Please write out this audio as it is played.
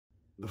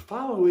The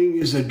following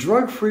is a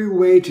drug-free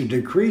way to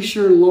decrease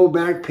your low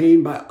back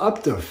pain by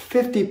up to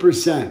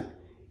 50%.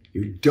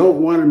 You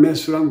don't want to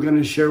miss what I'm going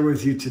to share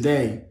with you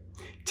today.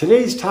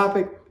 Today's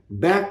topic,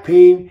 back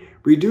pain.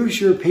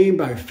 Reduce your pain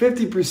by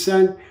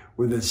 50%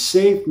 with a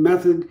safe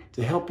method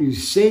to help you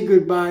say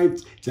goodbye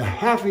to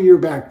half of your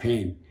back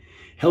pain.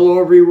 Hello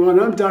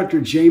everyone, I'm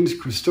Dr. James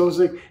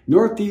Krystosik,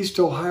 Northeast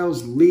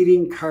Ohio's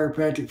leading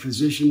chiropractic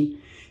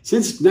physician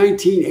since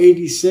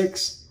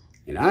 1986,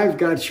 and I've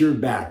got your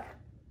back.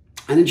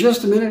 And in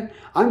just a minute,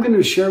 I'm going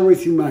to share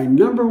with you my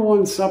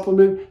 #1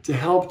 supplement to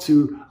help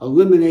to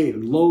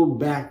eliminate low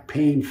back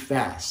pain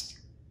fast.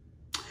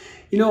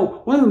 You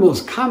know, one of the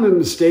most common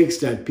mistakes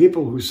that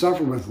people who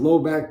suffer with low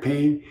back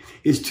pain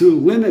is to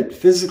limit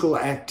physical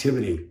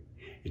activity.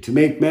 And to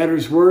make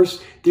matters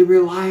worse, they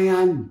rely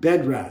on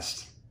bed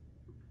rest.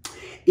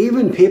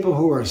 Even people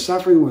who are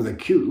suffering with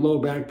acute low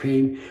back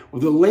pain,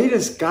 well, the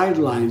latest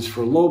guidelines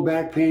for low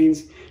back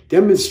pains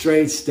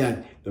demonstrates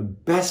that the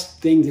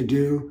best thing to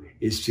do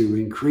is to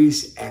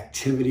increase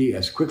activity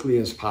as quickly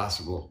as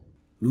possible.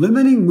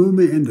 Limiting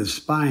movement in the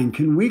spine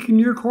can weaken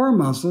your core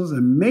muscles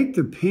and make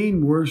the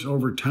pain worse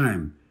over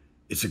time.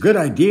 It's a good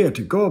idea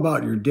to go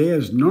about your day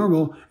as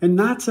normal and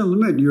not to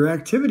limit your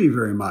activity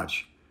very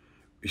much.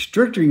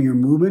 Restricting your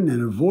movement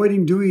and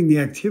avoiding doing the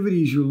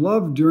activities you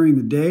love during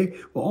the day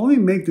will only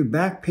make the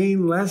back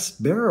pain less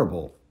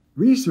bearable.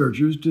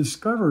 Researchers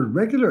discovered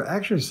regular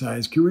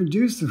exercise can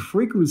reduce the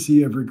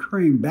frequency of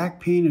recurring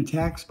back pain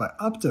attacks by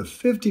up to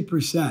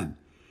 50%.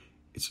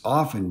 It's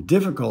often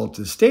difficult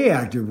to stay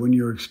active when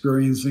you're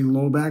experiencing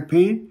low back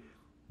pain,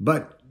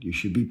 but you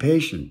should be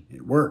patient.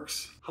 It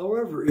works.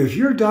 However, if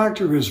your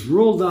doctor has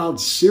ruled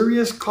out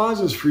serious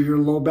causes for your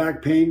low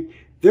back pain,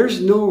 there's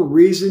no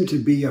reason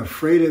to be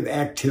afraid of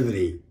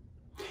activity.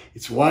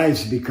 It's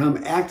wise to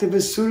become active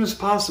as soon as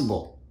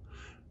possible.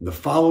 The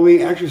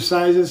following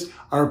exercises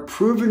are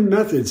proven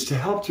methods to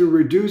help to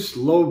reduce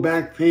low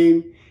back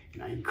pain,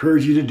 and I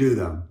encourage you to do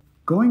them.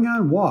 Going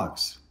on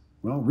walks.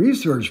 Well,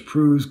 research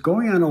proves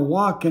going on a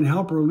walk can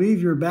help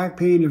relieve your back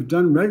pain if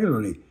done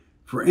regularly.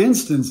 For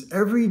instance,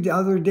 every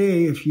other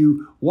day, if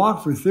you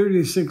walk for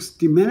 30 to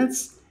 60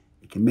 minutes,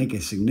 it can make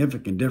a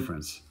significant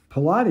difference.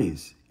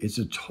 Pilates. It's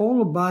a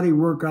total body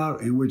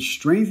workout in which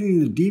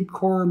strengthening the deep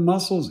core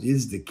muscles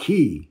is the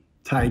key.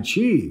 Tai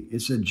Chi.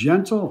 It's a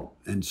gentle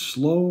and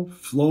slow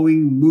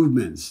flowing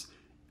movements.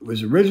 It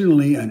was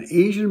originally an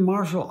Asian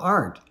martial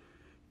art.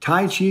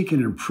 Tai Chi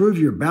can improve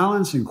your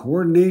balance and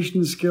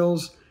coordination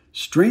skills,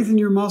 strengthen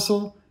your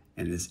muscle,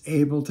 and is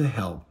able to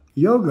help.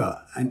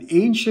 Yoga, an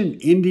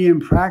ancient Indian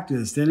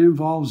practice that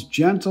involves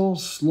gentle,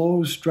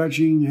 slow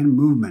stretching and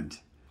movement.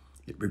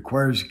 It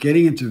requires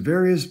getting into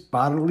various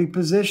bodily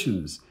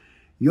positions.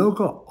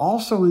 Yoga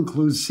also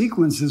includes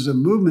sequences of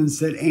movements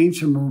that aim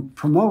to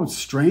promote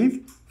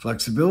strength,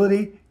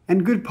 flexibility,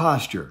 and good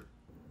posture.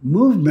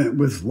 Movement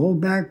with low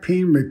back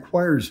pain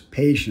requires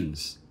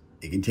patience.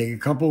 It can take a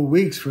couple of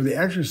weeks for the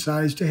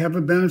exercise to have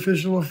a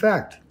beneficial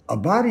effect. A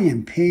body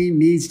in pain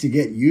needs to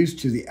get used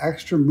to the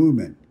extra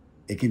movement.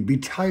 It can be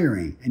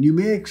tiring, and you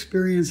may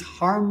experience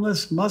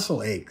harmless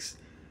muscle aches.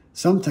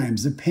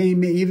 Sometimes the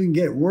pain may even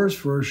get worse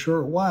for a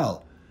short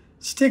while.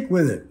 Stick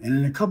with it, and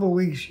in a couple of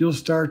weeks, you'll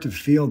start to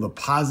feel the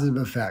positive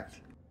effect.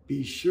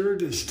 Be sure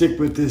to stick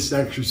with this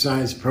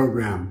exercise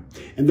program.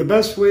 And the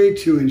best way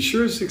to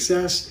ensure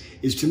success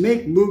is to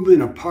make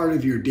movement a part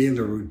of your daily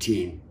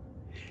routine.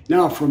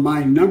 Now, for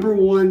my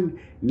 #1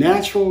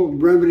 natural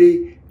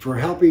remedy for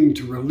helping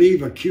to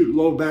relieve acute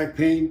low back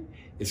pain,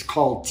 it's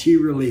called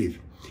T-Relief.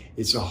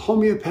 It's a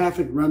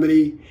homeopathic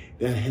remedy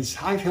that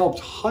I've helped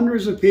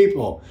hundreds of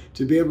people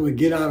to be able to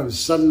get out of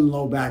sudden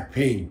low back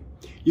pain.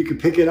 You can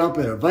pick it up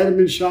at a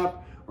vitamin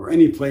shop or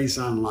any place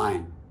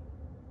online.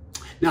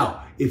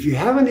 Now, if you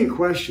have any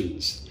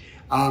questions,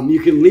 you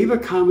can leave a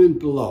comment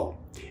below.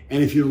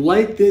 And if you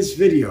like this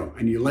video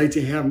and you'd like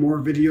to have more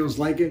videos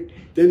like it,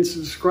 then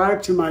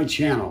subscribe to my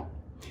channel.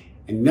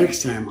 And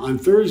next time on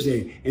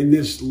Thursday in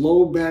this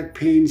low back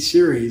pain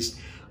series,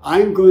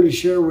 I'm going to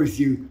share with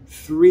you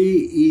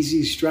 3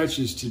 easy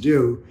stretches to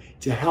do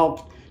to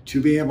help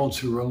to be able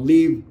to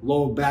relieve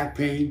low back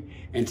pain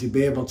and to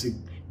be able to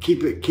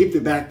keep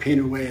the back pain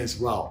away as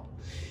well.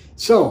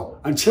 So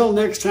until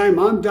next time,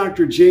 I'm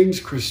Dr. James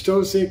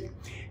Krystosik,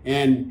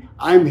 and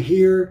I'm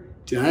here,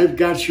 and I've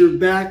got your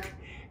back.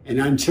 And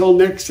until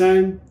next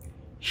time,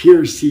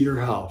 here's to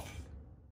your health.